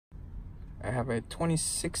I have a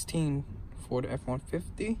 2016 Ford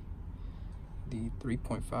F150, the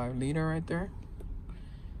 3.5 liter right there.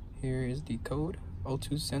 Here is the code,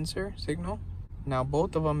 O2 sensor signal. Now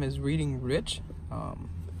both of them is reading rich. I'm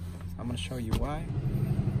gonna show you why.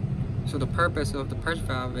 So the purpose of the purge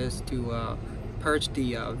valve is to purge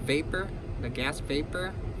the vapor, the gas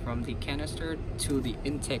vapor from the canister to the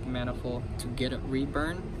intake manifold to get it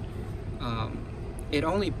reburned. It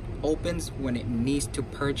only opens when it needs to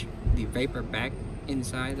purge the vapor back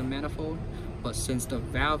inside the manifold, but since the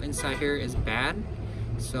valve inside here is bad,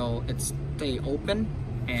 so it stay open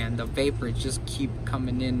and the vapor just keep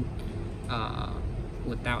coming in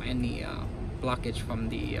without any blockage from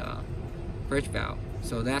the purge valve.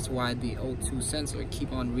 So that's why the O2 sensor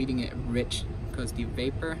keep on reading it rich, because the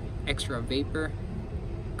vapor, extra vapor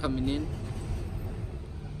coming in.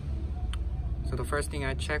 So the first thing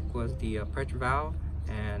I checked was the purge valve,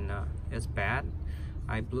 and it's bad.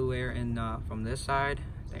 I blew air in from this side,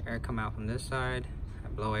 the air come out from this side. I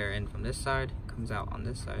blow air in from this side, comes out on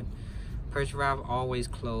this side. Purge valve always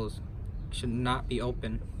closed, should not be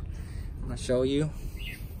open. I'm gonna show you.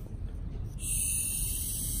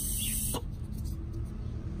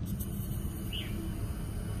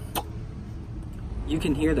 You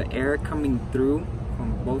can hear the air coming through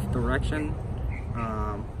from both directions.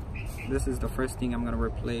 This is the first thing I'm gonna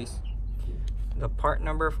replace. The part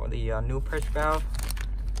number for the new purge valve.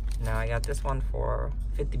 Now I got this one for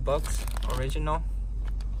 50 bucks, original.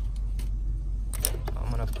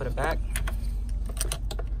 I'm gonna put it back.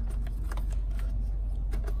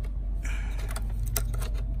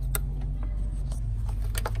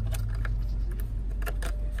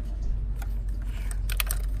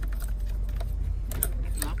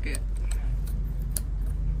 Lock it.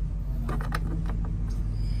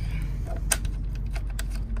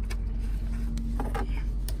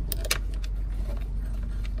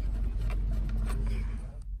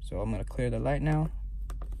 So I'm gonna clear the light now.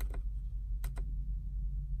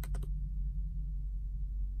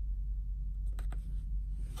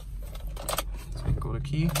 Go to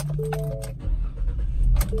key.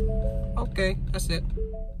 Okay, that's it.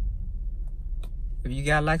 If you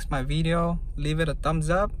guys likes my video, leave it a thumbs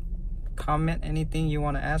up. Comment anything you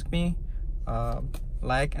want to ask me.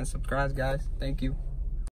 Like and subscribe, guys. Thank you.